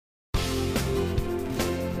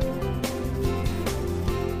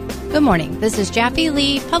Good morning. This is Jaffe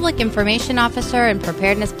Lee, Public Information Officer and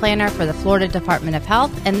Preparedness Planner for the Florida Department of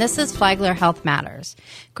Health, and this is Flagler Health Matters.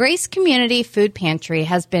 Grace Community Food Pantry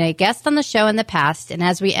has been a guest on the show in the past, and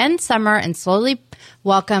as we end summer and slowly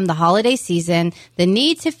welcome the holiday season, the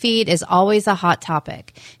need to feed is always a hot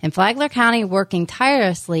topic. In Flagler County, working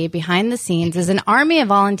tirelessly behind the scenes is an army of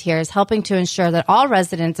volunteers helping to ensure that all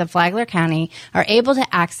residents of Flagler County are able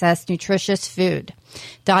to access nutritious food.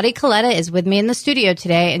 Dottie Coletta is with me in the studio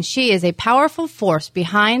today, and she is a powerful force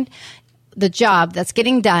behind the job that's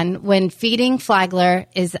getting done when Feeding Flagler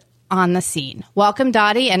is on the scene. Welcome,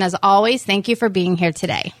 Dottie, and as always, thank you for being here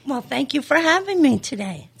today. Well, thank you for having me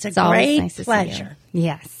today. It's a great nice pleasure.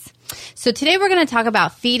 Yes. So today we're going to talk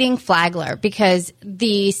about Feeding Flagler because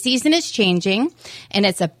the season is changing and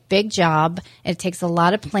it's a big job. It takes a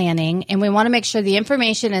lot of planning, and we want to make sure the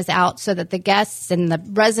information is out so that the guests and the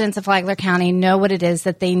residents of Flagler County know what it is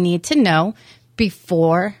that they need to know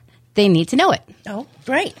before they need to know it. Oh,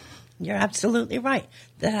 great. You're absolutely right.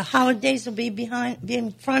 The holidays will be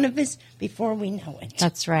in front of us before we know it.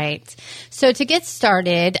 That's right. So to get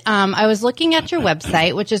started, I was looking at your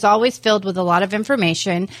website, which is always filled with a lot of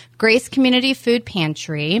information, Grace Community Food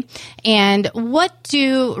Pantry. And what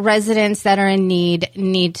do residents that are in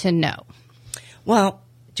need to know? Well,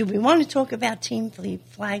 do we want to talk about Team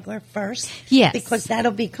Flagler first? Yes. Because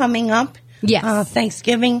that'll be coming up. Yes.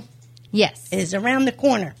 Thanksgiving. Yes. Is around the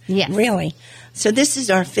corner. Yes. Really. So this is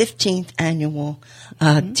our 15th annual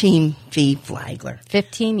Team Feed Flagler.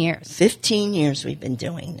 15 years. 15 years we've been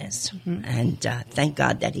doing this. And thank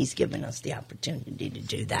God that he's given us the opportunity to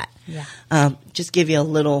do that. Yeah. Just give you a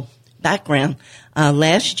little background.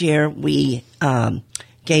 Last year we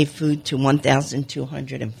gave food to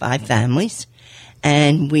 1,205 families,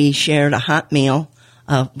 and we shared a hot meal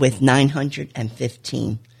with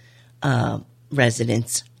 915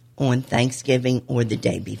 residents on Thanksgiving or the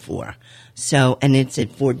day before. So, and it's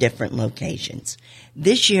at 4 different locations.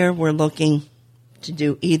 This year, we're looking to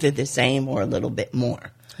do either the same or a little bit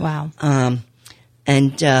more. Wow.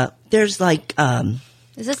 There's like...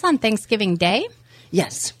 is this on Thanksgiving Day?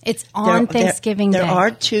 Yes. It's on Thanksgiving Day. There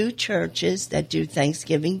are 2 churches that do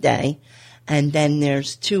Thanksgiving Day, and then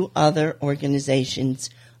there's 2 other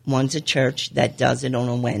organizations. One's a church that does it on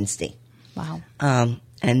a Wednesday. Wow.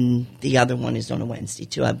 And the other one is on a Wednesday,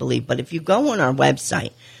 too, I believe. But if you go on our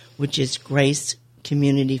website, which is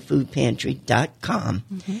gracecommunityfoodpantry.com,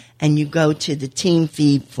 and you go to the Team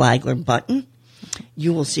Feed Flagler button,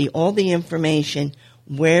 you will see all the information,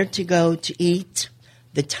 where to go to eat,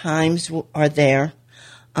 the times are there.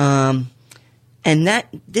 And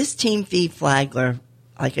this Team Feed Flagler,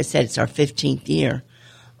 like I said, it's our 15th year,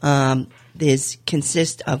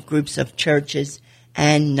 consists of groups of churches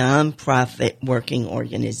and nonprofit working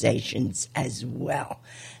organizations as well.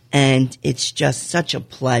 And it's just such a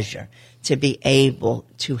pleasure to be able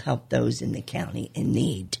to help those in the county in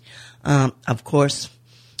need. Of course,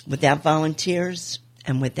 without volunteers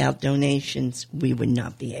and without donations, we would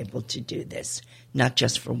not be able to do this, not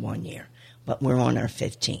just for 1 year, but we're on our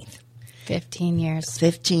 15th. 15 years.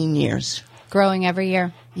 15 years. Growing every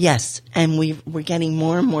year. Yes, and we're getting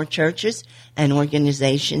more and more churches and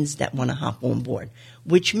organizations that want to hop on board,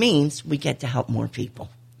 which means we get to help more people.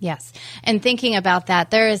 Yes. And thinking about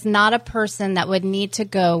that, there is not a person that would need to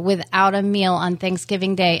go without a meal on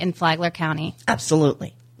Thanksgiving Day in Flagler County.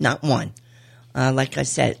 Absolutely. Not one. Like I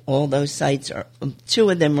said, all those sites 2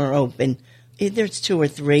 of them are open. Either it's 2 or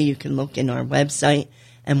 3. You can look in our website,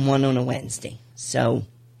 and 1 on a Wednesday. So,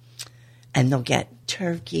 and they'll get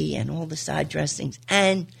turkey and all the side dressings,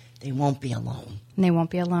 and they won't be alone. And they won't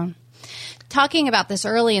be alone. Talking about this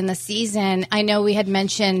early in the season, I know we had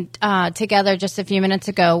mentioned together just a few minutes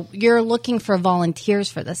ago, you're looking for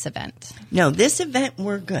volunteers for this event. No, this event,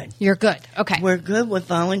 we're good. You're good. Okay. We're good with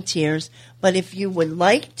volunteers, but if you would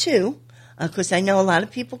like to, because I know a lot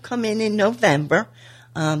of people come in November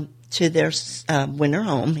to their winter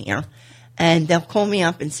home here, and they'll call me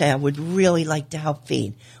up and say, I would really like to help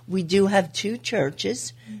feed. We do have 2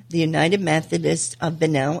 churches, the United Methodist of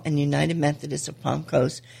Bunnell and United Methodist of Palm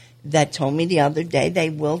Coast, that told me the other day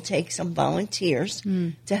they will take some volunteers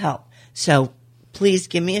to help. So please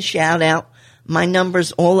give me a shout out. My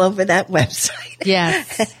number's all over that website.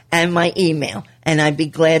 Yes. And my email. And I'd be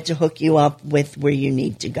glad to hook you up with where you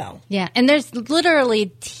need to go. Yeah. And there's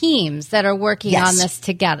literally teams that are working Yes. on this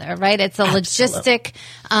together, right? It's a Absolutely.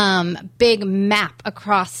 logistic big map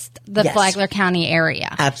across the Yes. Flagler County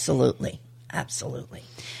area. Absolutely. Absolutely.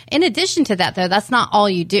 In addition to that, though, that's not all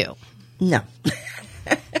you do. No.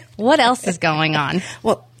 What else is going on?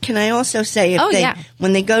 Well, can I also say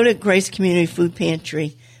when they go to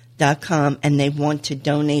gracecommunityfoodpantry.com, flaglerbroadcasting.com and they want to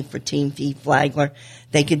donate for Team Feed Flagler,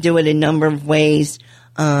 they could do it a number of ways.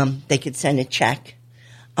 They could send a check,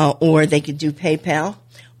 or they could do PayPal,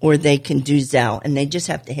 or they can do Zelle. And they just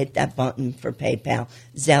have to hit that button for PayPal.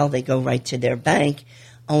 Zelle, they go right to their bank.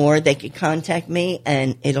 Or they could contact me,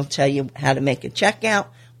 and it'll tell you how to make a check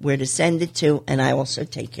out, where to send it to, and I also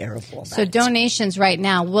take care of all that. So donations right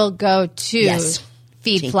now will go to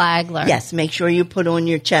Feed Flagler. Yes, make sure you put on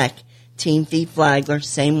your check, Team Feed Flagler,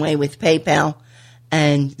 same way with PayPal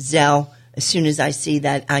and Zelle. As soon as I see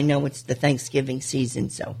that, I know it's the Thanksgiving season,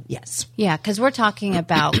 so yes. Yeah, because we're talking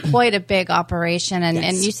about quite a big operation,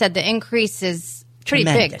 and you said the increase is pretty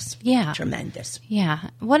tremendous. Big. Yeah. Tremendous.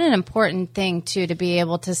 Yeah. What an important thing, too, to be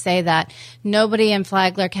able to say that nobody in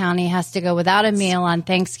Flagler County has to go without a meal on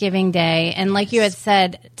Thanksgiving Day. And like you had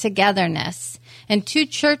said, togetherness. And 2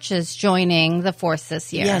 churches joining the force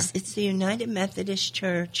this year. Yes, it's the United Methodist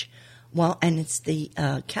Church, and it's the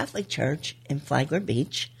Catholic Church in Flagler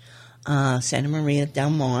Beach. Santa Maria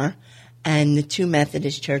del Mar, and the 2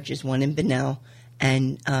 Methodist churches, one in Bunnell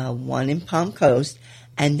and one in Palm Coast.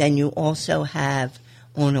 And then you also have,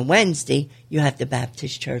 on a Wednesday, you have the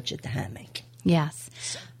Baptist Church at the Hammock. Yes.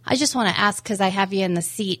 I just want to ask, because I have you in the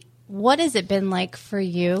seat, what has it been like for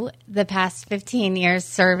you the past 15 years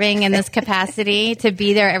serving in this capacity to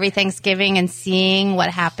be there every Thanksgiving and seeing what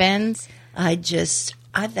happens? I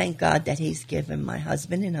thank God that He's given my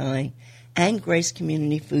husband and I and Grace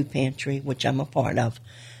Community Food Pantry, which I'm a part of,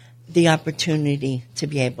 the opportunity to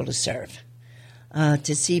be able to serve.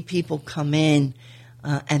 To see people come in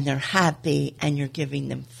and they're happy and you're giving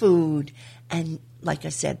them food. And like I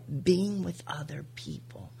said, being with other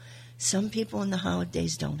people. Some people in the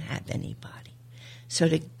holidays don't have anybody. So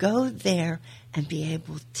to go there and be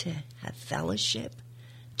able to have fellowship,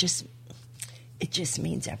 it just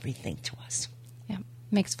means everything to us.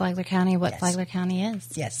 Makes Flagler County what Flagler County is.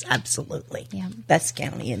 Yes, absolutely. Yeah. Best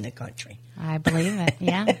county in the country. I believe it.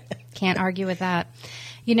 Yeah. Can't argue with that.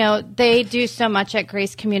 You know, they do so much at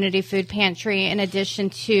Grace Community Food Pantry in addition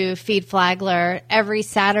to Feed Flagler. Every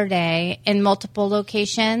Saturday in multiple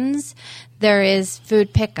locations, there is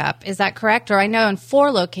food pickup. Is that correct? Or I know in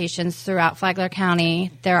 4 locations throughout Flagler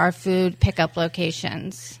County, there are food pickup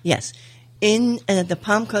locations. Yes. In the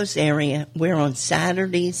Palm Coast area, we're on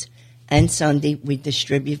Saturdays and Sunday, we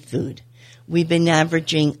distribute food. We've been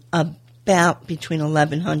averaging about between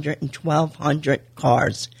 1,100 and 1,200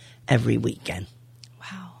 cars every weekend.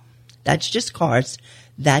 Wow. That's just cars.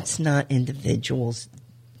 That's not individuals,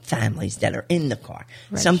 families that are in the car.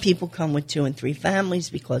 Right. Some people come with 2 and 3 families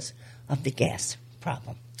because of the gas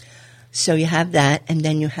problem. So you have that, and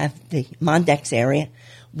then you have the Mondex area,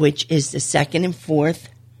 which is the 2nd and 4th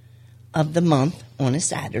of the month on a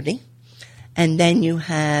Saturday. And then you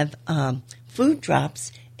have food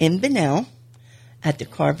drops in Bunnell at the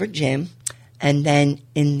Carver Gym. And then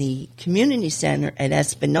in the community center at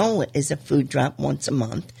Espanola is a food drop once a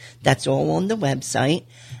month. That's all on the website.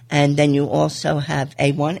 And then you also have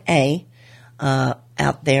A1A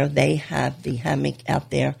out there. They have the hammock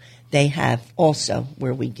out there. They have also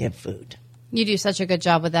where we give food. You do such a good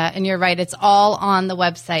job with that. And you're right. It's all on the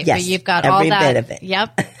website. Yes, you've got every all that. Bit of it.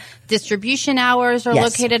 Yep. Distribution hours are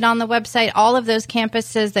located on the website. All of those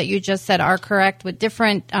campuses that you just said are correct with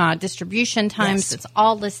different distribution times. Yes. It's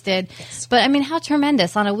all listed. Yes. But, I mean, how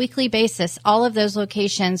tremendous. On a weekly basis, all of those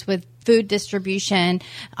locations with food distribution.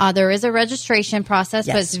 There is a registration process,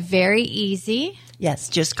 but it's very easy. Yes,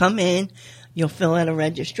 just come in. You'll fill out a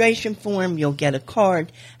registration form. You'll get a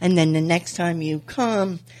card. And then the next time you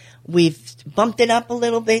come, we've bumped it up a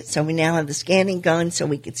little bit, so we now have the scanning gun so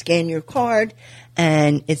we could scan your card,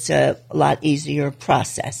 and it's a lot easier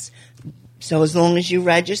process. So as long as you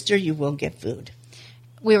register, you will get food.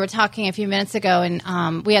 We were talking a few minutes ago,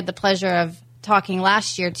 and we had the pleasure of talking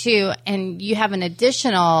last year, too, and you have an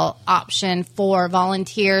additional option for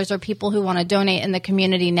volunteers or people who want to donate in the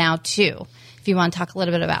community now, too, if you want to talk a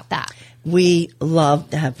little bit about that. We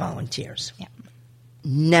love to have volunteers. Yeah.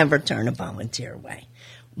 Never turn a volunteer away.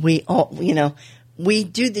 We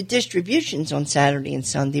do the distributions on Saturday and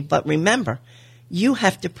Sunday, but remember, you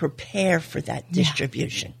have to prepare for that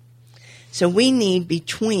distribution. So we need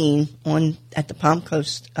at the Palm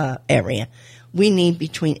Coast area, we need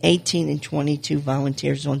between 18 and 22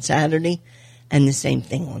 volunteers on Saturday and the same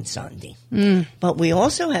thing on Sunday. But we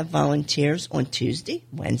also have volunteers on Tuesday,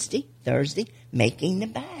 Wednesday, Thursday, making the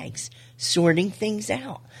bags, sorting things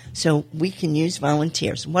out. So we can use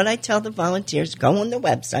volunteers. What I tell the volunteers, go on the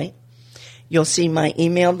website. You'll see my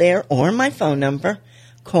email there or my phone number.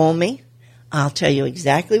 Call me. I'll tell you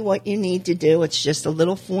exactly what you need to do. It's just a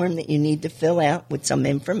little form that you need to fill out with some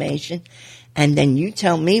information. And then you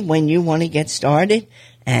tell me when you want to get started.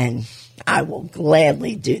 and I will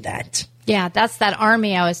gladly do that. Yeah, that's that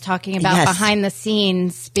army I was talking about behind the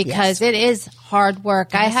scenes, because it is hard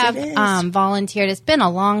work. Yes, I have volunteered. It's been a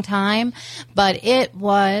long time, but it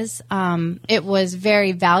was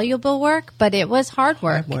very valuable work, but it was hard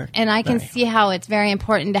work. And I can see how it's very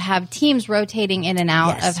important to have teams rotating in and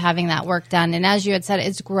out of having that work done. And as you had said,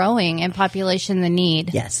 it's growing in population, the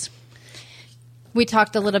need. Yes. We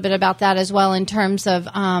talked a little bit about that as well in terms of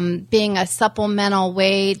being a supplemental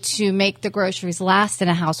way to make the groceries last in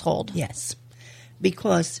a household. Yes,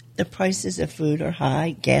 because the prices of food are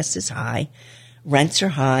high, gas is high, rents are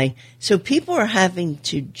high. So people are having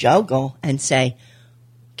to juggle and say,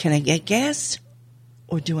 can I get gas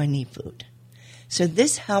or do I need food? So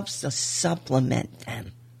this helps to supplement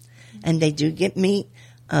them. And they do get meat,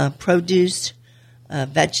 produce,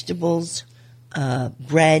 vegetables,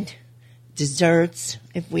 bread, desserts,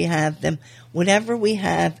 if we have them, whatever we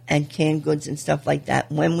have, and canned goods and stuff like that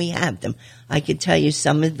when we have them. I could tell you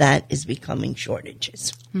some of that is becoming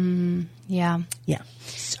shortages. Yeah. Yeah.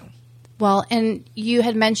 So. Well, and you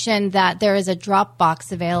had mentioned that there is a drop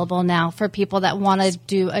box available now for people that want to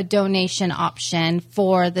do a donation option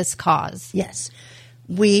for this cause. Yes.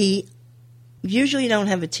 We usually don't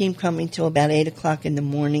have a team coming till about 8 o'clock in the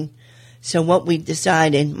morning. So what we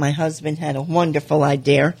decided, my husband had a wonderful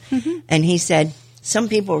idea, and he said, some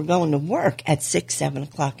people are going to work at 6, 7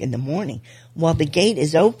 o'clock in the morning. Well, the gate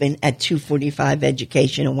is open at 245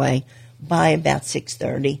 Education Away by about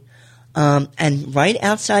 6:30. And right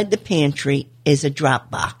outside the pantry is a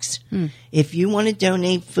drop box. If you want to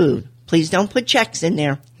donate food, please don't put checks in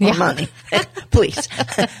there or money, please.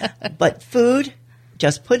 But food,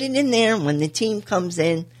 just put it in there. When the team comes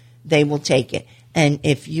in, they will take it. And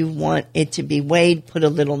if you want it to be weighed, put a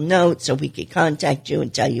little note so we can contact you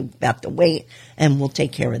and tell you about the weight, and we'll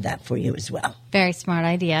take care of that for you as well. Very smart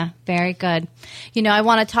idea. Very good. You know, I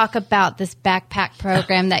want to talk about this backpack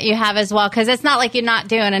program that you have as well, because it's not like you're not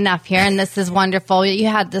doing enough here, and this is wonderful. You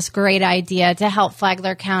had this great idea to help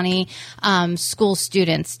Flagler County school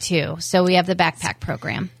students, too. So we have the backpack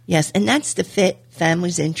program. Yes, and that's to fit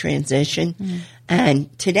families in transition.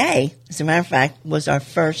 And today, as a matter of fact, was our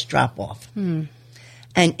first drop-off.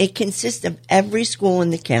 And it consists of every school in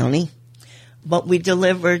the county, but we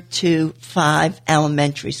deliver to 5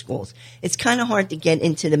 elementary schools. It's kind of hard to get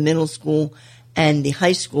into the middle school and the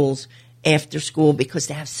high schools after school because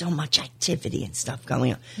they have so much activity and stuff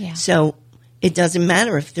going on. Yeah. So it doesn't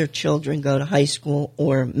matter if their children go to high school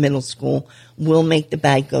or middle school. We'll make the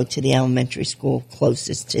bag go to the elementary school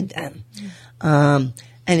closest to them. And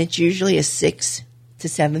it's usually a 6 to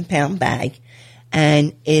 7 pound bag,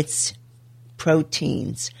 and it's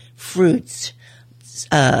proteins, fruits,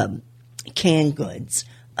 canned goods,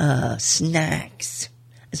 snacks.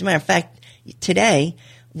 As a matter of fact, today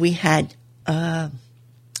we had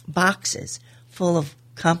boxes full of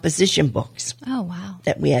composition books. Oh, wow.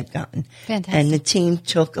 That we had gotten. Fantastic. And the team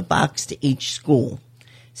took a box to each school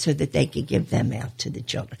so that they could give them out to the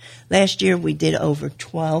children. Last year we did over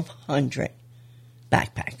 1,200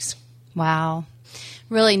 backpacks. Wow.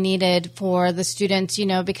 Really needed for the students, you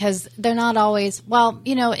know, because they're not always, well,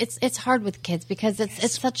 you know, it's hard with kids because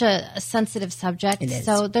it's such a sensitive subject. It is.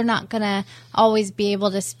 So they're not going to always be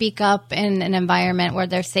able to speak up in an environment where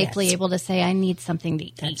they're safely able to say, I need something to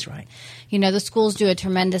eat. That's right. You know, the schools do a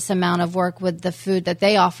tremendous amount of work with the food that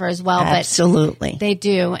they offer as well. Absolutely. But they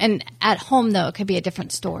do. And at home, though, it could be a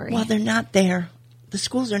different story. Well, they're not there. The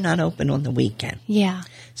schools are not open on the weekend. Yeah.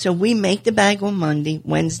 So we make the bag on Monday.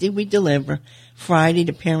 Wednesday we deliver. Friday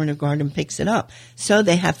the parent or guardian picks it up. So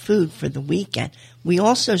they have food for the weekend. We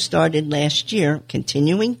also started last year,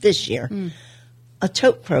 continuing this year, a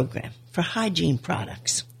tote program for hygiene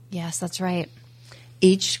products. Yes, that's right.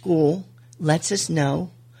 Each school lets us know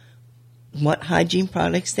what hygiene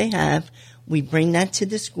products they have. We bring that to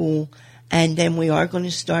the school, and then we are going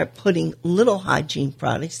to start putting little hygiene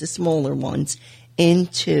products, the smaller ones,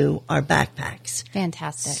 into our backpacks.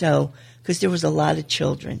 Fantastic. So, because there was a lot of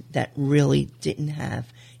children that really didn't have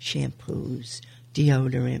shampoos,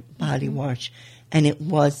 deodorant, body wash. And it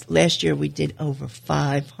was, last year we did over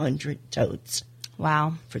 500 totes.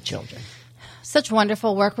 Wow. For children. Such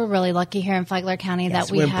wonderful work. We're really lucky here in Flagler County that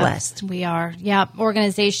we we're have. Blessed. We are. Yeah.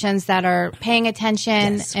 Organizations that are paying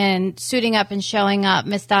attention and suiting up and showing up.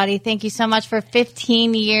 Miss Dottie, thank you so much for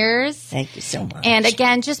 15 years. Thank you so much. And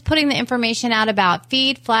again, just putting the information out about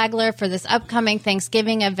Feed Flagler for this upcoming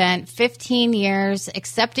Thanksgiving event. 15 years,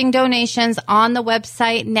 accepting donations on the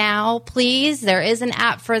website now, please. There is an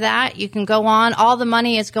app for that. You can go on. All the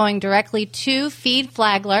money is going directly to Feed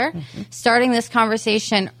Flagler, starting this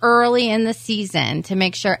conversation early in the season to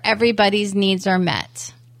make sure everybody's needs are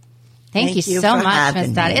met. Thank you so much, Miss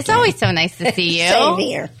Dottie. It's always so nice to see you. Same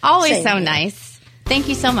here. Always Same so here. nice. Thank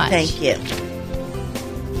you so much. Thank you.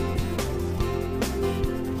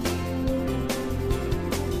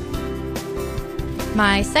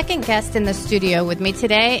 My second guest in the studio with me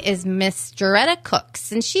today is Miss Jaretta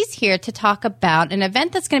Cooks, and she's here to talk about an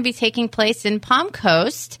event that's going to be taking place in Palm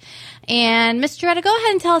Coast. And Miss Jaretta, go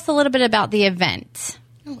ahead and tell us a little bit about the event.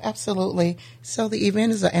 Oh, absolutely. So the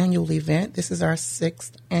event is an annual event. This is our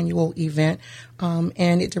 6th annual event,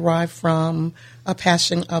 and it derived from a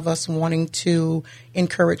passion of us wanting to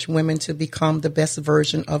encourage women to become the best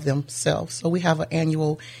version of themselves. So we have an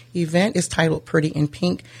annual event. It's titled Pretty in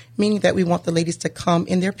Pink, meaning that we want the ladies to come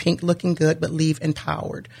in their pink looking good but leave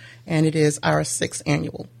empowered. And it is our 6th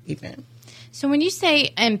annual event. So when you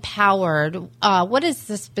say empowered, what is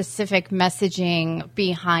the specific messaging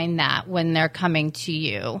behind that when they're coming to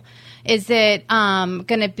you? Is it going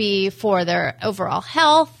to be for their overall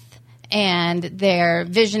health and their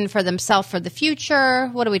vision for themselves for the future?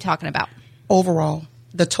 What are we talking about? Overall,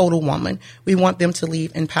 the total woman. We want them to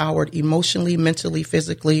leave empowered emotionally, mentally,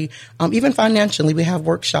 physically, even financially. We have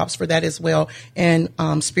workshops for that as well, and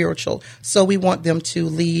spiritual. So we want them to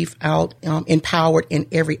leave out empowered in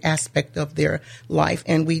every aspect of their life.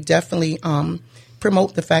 And we definitely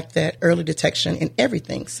promote the fact that early detection in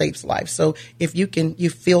everything saves lives. So if you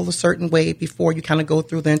feel a certain way before you kind of go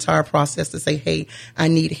through the entire process to say, hey, I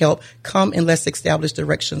need help, come and let's establish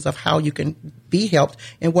directions of how you can be helped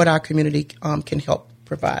and what our community can help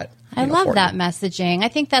provide. I love that messaging. I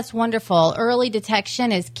think that's wonderful. Early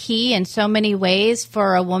detection is key in so many ways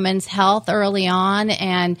for a woman's health early on,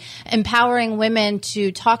 and empowering women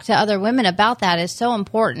to talk to other women about that is so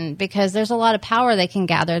important because there's a lot of power they can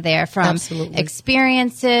gather there from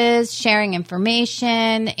experiences, sharing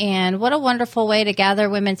information, and what a wonderful way to gather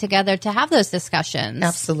women together to have those discussions.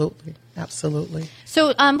 Absolutely. Absolutely.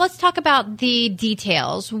 So let's talk about the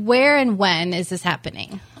details. Where and when is this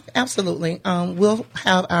happening? Absolutely. We'll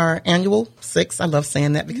have our annual 6. I love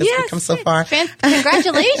saying that because we've come so far.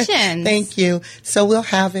 Congratulations. Thank you. So we'll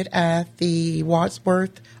have it at the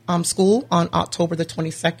Wadsworth School on October the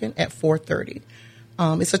 22nd at 4:30.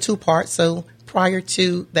 It's a 2-part. So prior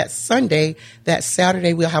to that Sunday, that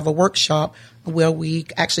Saturday, we'll have a workshop where we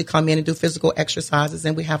actually come in and do physical exercises,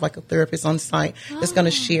 and we have like a therapist on site that's going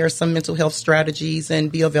to share some mental health strategies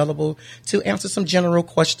and be available to answer some general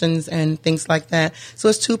questions and things like that. So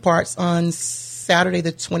it's 2 parts. On Saturday,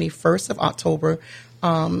 the 21st of October,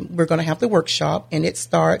 we're going to have the workshop, and it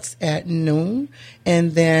starts at noon.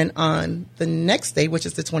 And then on the next day, which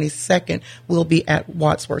is the 22nd, we'll be at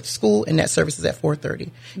Wadsworth School, and that service is at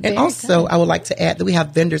 4:30. And also, I would like to add that we have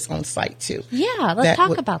vendors on site, too. Yeah, let's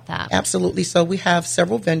talk about that. Absolutely. So we have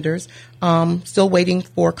several vendors, still waiting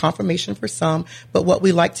for confirmation for some. But what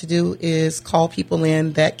we like to do is call people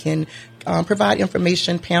in that can provide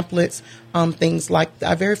information, pamphlets, things like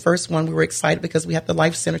our very first one. We were excited because we had the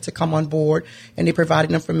Life Center to come on board, and they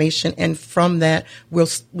provided information. And from that,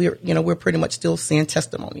 we're pretty much still seeing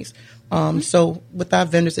testimonies. So with our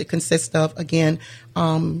vendors, it consists of, again,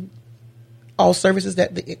 all services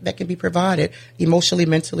that can be provided emotionally,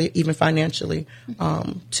 mentally, even financially,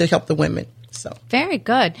 to help the women. So very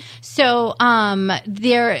good. So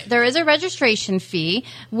there is a registration fee,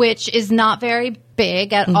 which is not very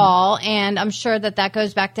big at all, and I'm sure that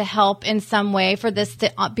goes back to help in some way for this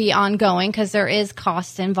to be ongoing because there is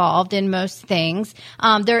cost involved in most things.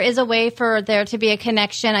 There is a way for there to be a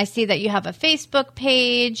connection. I see that you have a Facebook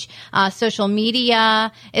page, social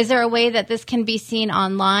media. Is there a way that this can be seen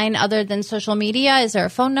online other than social media? Is there a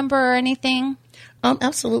phone number or anything?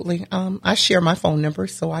 Absolutely. I share my phone number,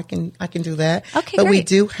 so I can do that. Okay, but great. We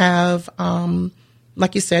do have,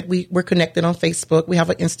 like you said, we're connected on Facebook. We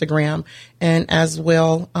have an Instagram, and as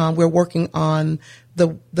well, we're working on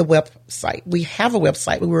the website. We have a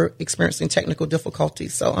website. We were experiencing technical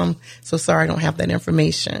difficulties, so I'm so sorry I don't have that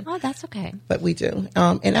information. Oh, that's okay. But we do.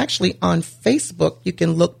 And actually, on Facebook, you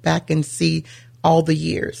can look back and see all the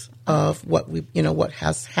years of what what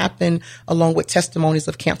has happened, along with testimonies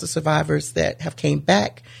of cancer survivors that have came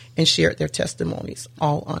back and shared their testimonies,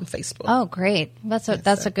 all on Facebook. Oh, great. That's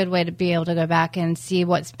a good way to be able to go back and see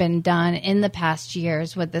what's been done in the past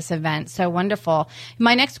years with this event. So wonderful.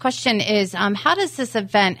 My next question is, how does this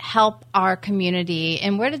event help our community,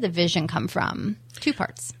 and where did the vision come from? 2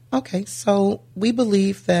 parts. Okay, so we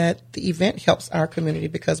believe that the event helps our community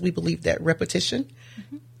because we believe that repetition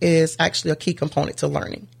is actually a key component to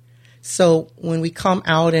learning. So when we come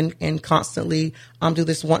out and constantly do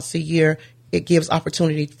this once a year, it gives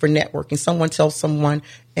opportunity for networking. Someone tells someone,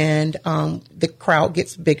 and the crowd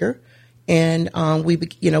gets bigger, And we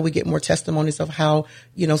get more testimonies of how,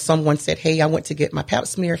 someone said, hey, I went to get my pap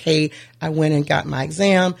smear. Hey, I went and got my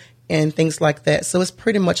exam and things like that. So it's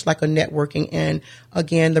pretty much like a networking. And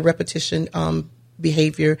again, the repetition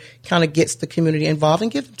behavior kind of gets the community involved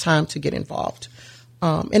and gives them time to get involved.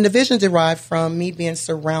 And the vision derived from me being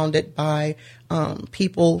surrounded by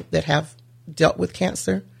people that have dealt with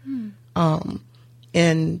cancer,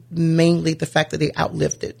 and mainly the fact that they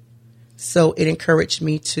outlived it. So it encouraged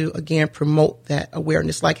me to, again, promote that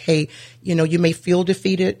awareness. Like, hey, you may feel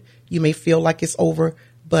defeated, you may feel like it's over,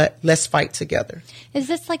 but let's fight together. Is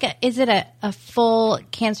this is it a full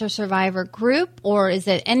cancer survivor group, or is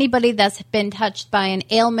it anybody that's been touched by an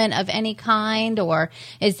ailment of any kind, or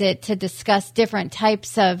is it to discuss different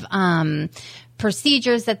types of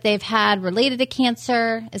procedures that they've had related to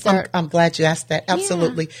cancer? I'm glad you asked that.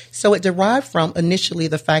 Absolutely. Yeah. So it derived from initially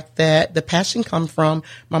the fact that the passion come from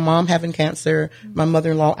my mom having cancer, my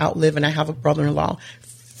mother-in-law outliving, I have a brother-in-law.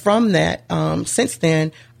 From that, since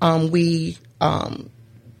then, we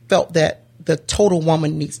felt that the total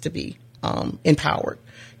woman needs to be empowered.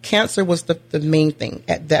 Cancer was the main thing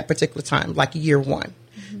at that particular time, like year one.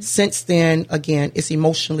 Mm-hmm. Since then, again, it's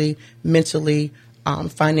emotionally, mentally,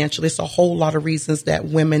 financially. It's a whole lot of reasons that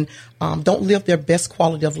women don't live their best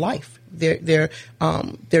quality of life. They're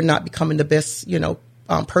not becoming the best,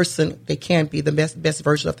 person they can be, the best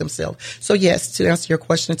version of themselves. So yes, to answer your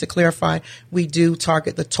question, to clarify, we do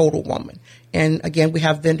target the total woman. And again, we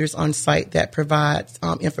have vendors on site that provide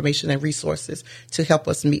information and resources to help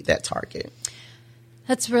us meet that target.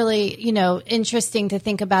 That's really, interesting to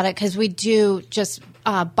think about it, because we do just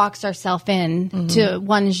box ourselves in to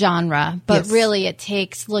one genre, but really it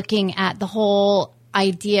takes looking at the whole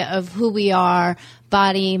idea of who we are,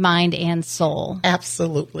 body, mind, and soul.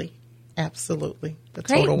 Absolutely. The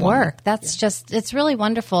Great total work. woman. That's it's really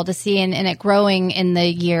wonderful to see and it growing in the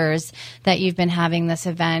years that you've been having this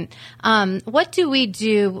event. What do we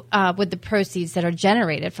do with the proceeds that are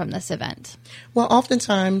generated from this event? Well,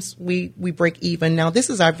 oftentimes we break even. Now, this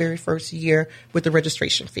is our very first year with the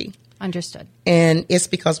registration fee. Understood. And it's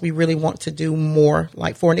because we really want to do more.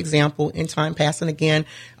 Like, for an example, in time past, and again,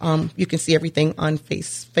 you can see everything on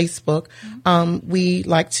Facebook. We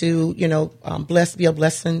like to, be a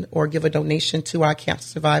blessing or give a donation to our cancer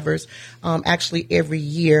survivors. Actually, every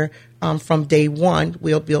year, from day one,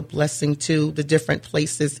 we'll be a blessing to the different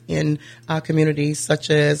places in our communities, such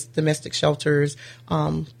as domestic shelters,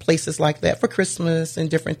 places like that for Christmas and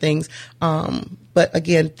different things. But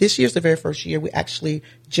again, this year's the very first year we actually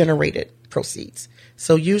generated proceeds.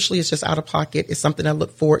 So usually it's just out of pocket. It's something I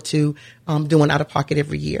look forward to doing out of pocket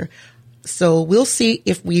every year. So we'll see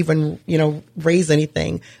if we even, raise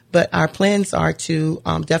anything. But our plans are to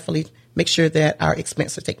definitely make sure that our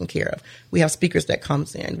expenses are taken care of. We have speakers that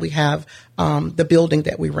comes in. We have the building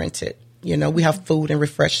that we rented. We have food and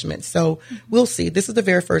refreshments. So we'll see. This is the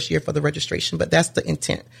very first year for the registration, but that's the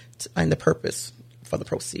intent and the purpose for the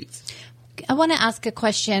proceeds. I want to ask a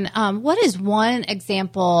question. What is one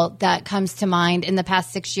example that comes to mind in the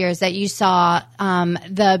past 6 years that you saw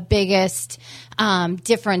the biggest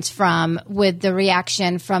difference from with the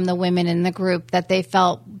reaction from the women in the group that they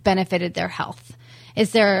felt benefited their health?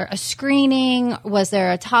 Is there a screening? Was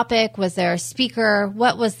there a topic? Was there a speaker?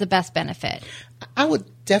 What was the best benefit? I would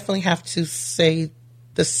definitely have to say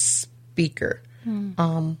the speaker.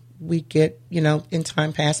 We get, in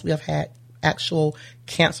time past, we have had actual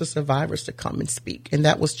cancer survivors to come and speak, and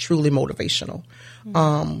that was truly motivational.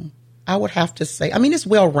 I would have to say, it's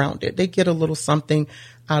well-rounded. They get a little something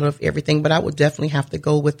out of everything, but I would definitely have to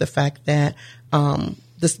go with the fact that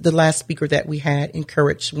the last speaker that we had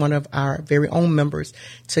encouraged one of our very own members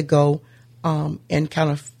to go and kind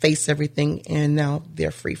of face everything, and now they're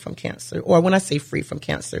free from cancer. Or when I say free from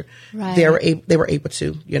cancer, right, they were able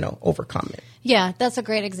to, overcome it. Yeah, that's a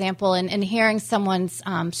great example. And hearing someone's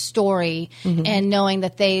story and knowing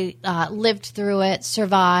that they lived through it,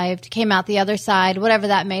 survived, came out the other side, whatever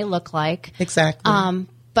that may look like. Exactly.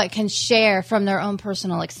 But can share from their own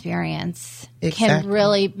personal experience, can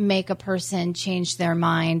really make a person change their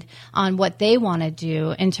mind on what they want to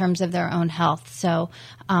do in terms of their own health. So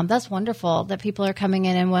that's wonderful that people are coming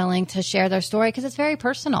in and willing to share their story, because it's very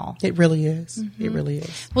personal. It really is. It really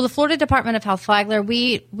is. Well, the Florida Department of Health, Flagler,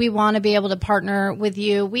 we want to be able to partner with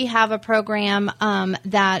you. We have a program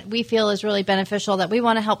that we feel is really beneficial that we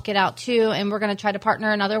want to help get out to, and we're going to try to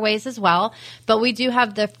partner in other ways as well. But we do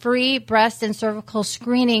have the free breast and cervical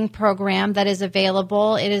screening program that is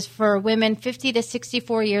available. It is for women 50 to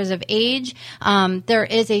 64 years of age. There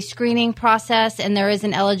is a screening process and there is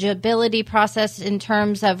an eligibility process in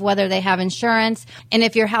terms of whether they have insurance. And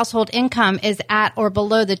if your household income is at or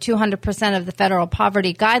below the 200% of the federal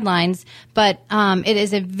poverty guidelines, but it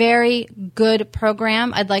is a very good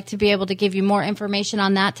program. I'd like to be able to give you more information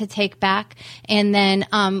on that to take back. And then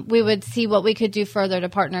we would see what we could do further to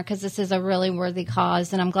partner, because this is a really worthy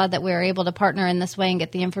cause. And I'm glad that we were able to partner in this way and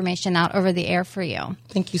get the information out over the air for you.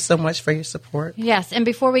 Thank you so much for your support. Yes. And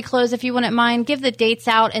before we close, if you wouldn't mind, give the dates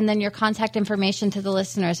out and then your contact information to the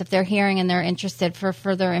listeners if they're hearing and they're interested for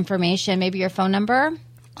further information, maybe your phone number.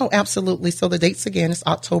 Oh, absolutely. So the dates again is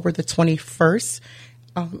October the 21st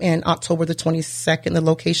and October the 22nd. The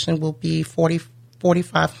location will be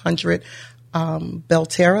 4500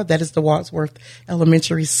 Belterra. That is the Wadsworth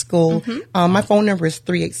Elementary School. My phone number is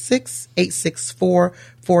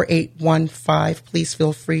 386-864-4815. Please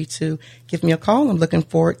feel free to give me a call. I'm looking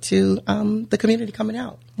forward to the community coming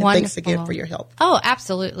out. And thanks again for your help. Oh,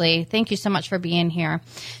 absolutely. Thank you so much for being here.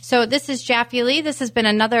 So this is Jaffe Lee. This has been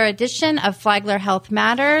another edition of Flagler Health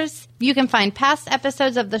Matters. You can find past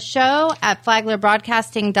episodes of the show at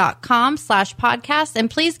flaglerbroadcasting.com/podcast. And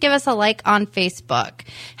please give us a like on Facebook.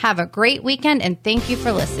 Have a great weekend and thank you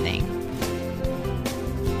for listening.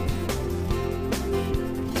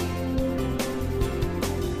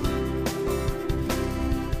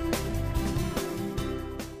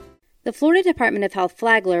 The Florida Department of Health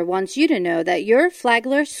Flagler wants you to know that your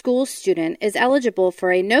Flagler school student is eligible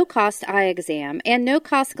for a no-cost eye exam and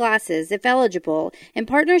no-cost glasses if eligible in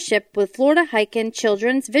partnership with Florida Heiken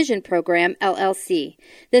Children's Vision Program, LLC.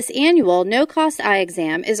 This annual no-cost eye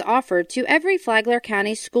exam is offered to every Flagler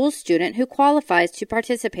County school student who qualifies to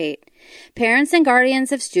participate. Parents and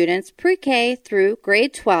guardians of students pre-K through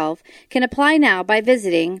grade 12 can apply now by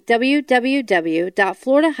visiting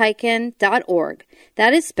www.floridaheiken.org.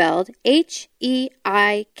 That is spelled Heiken.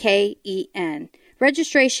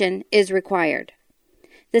 Registration is required.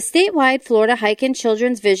 The statewide Florida Heiken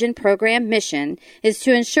Children's Vision Program mission is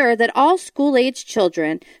to ensure that all school-age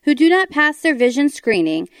children who do not pass their vision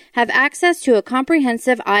screening have access to a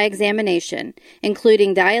comprehensive eye examination,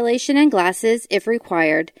 including dilation and glasses if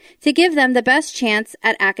required, to give them the best chance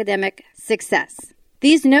at academic success.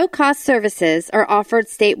 These no-cost services are offered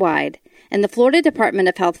statewide, and the Florida Department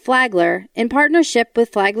of Health Flagler, in partnership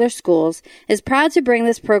with Flagler Schools, is proud to bring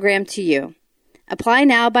this program to you. Apply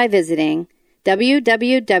now by visiting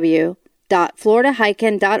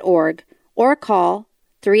www.floridaheiken.org or call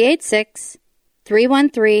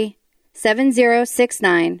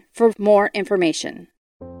 386-313-7069 for more information.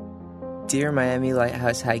 Dear Miami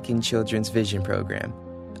Lighthouse Heiken Children's Vision Program,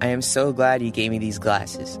 I am so glad you gave me these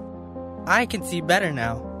glasses. I can see better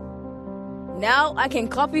now. Now I can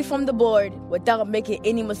copy from the board without making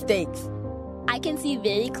any mistakes. I can see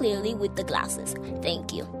very clearly with the glasses.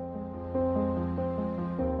 Thank you.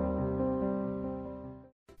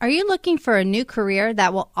 Are you looking for a new career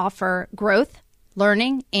that will offer growth,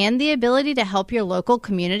 learning, and the ability to help your local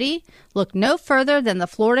community? Look no further than the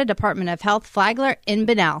Florida Department of Health Flagler in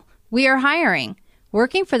Bunnell. We are hiring.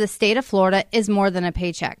 Working for the state of Florida is more than a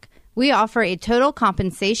paycheck. We offer a total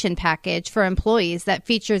compensation package for employees that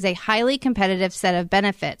features a highly competitive set of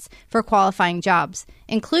benefits for qualifying jobs,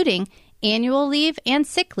 including annual leave and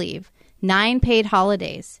sick leave, 9 paid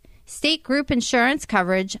holidays, state group insurance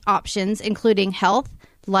coverage options including health,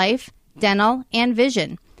 life, dental, and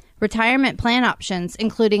vision, retirement plan options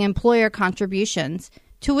including employer contributions,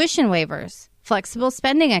 tuition waivers, flexible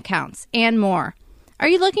spending accounts, and more. Are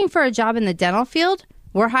you looking for a job in the dental field?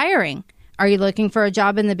 We're hiring. Are you looking for a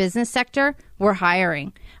job in the business sector? We're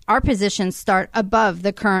hiring. Our positions start above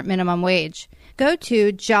the current minimum wage. Go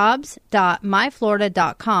to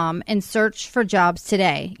jobs.myflorida.com and search for jobs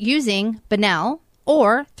today using Bunnell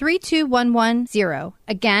or 32110.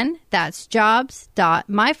 Again, that's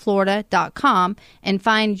jobs.myflorida.com and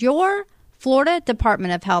find your Florida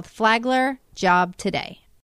Department of Health Flagler job today.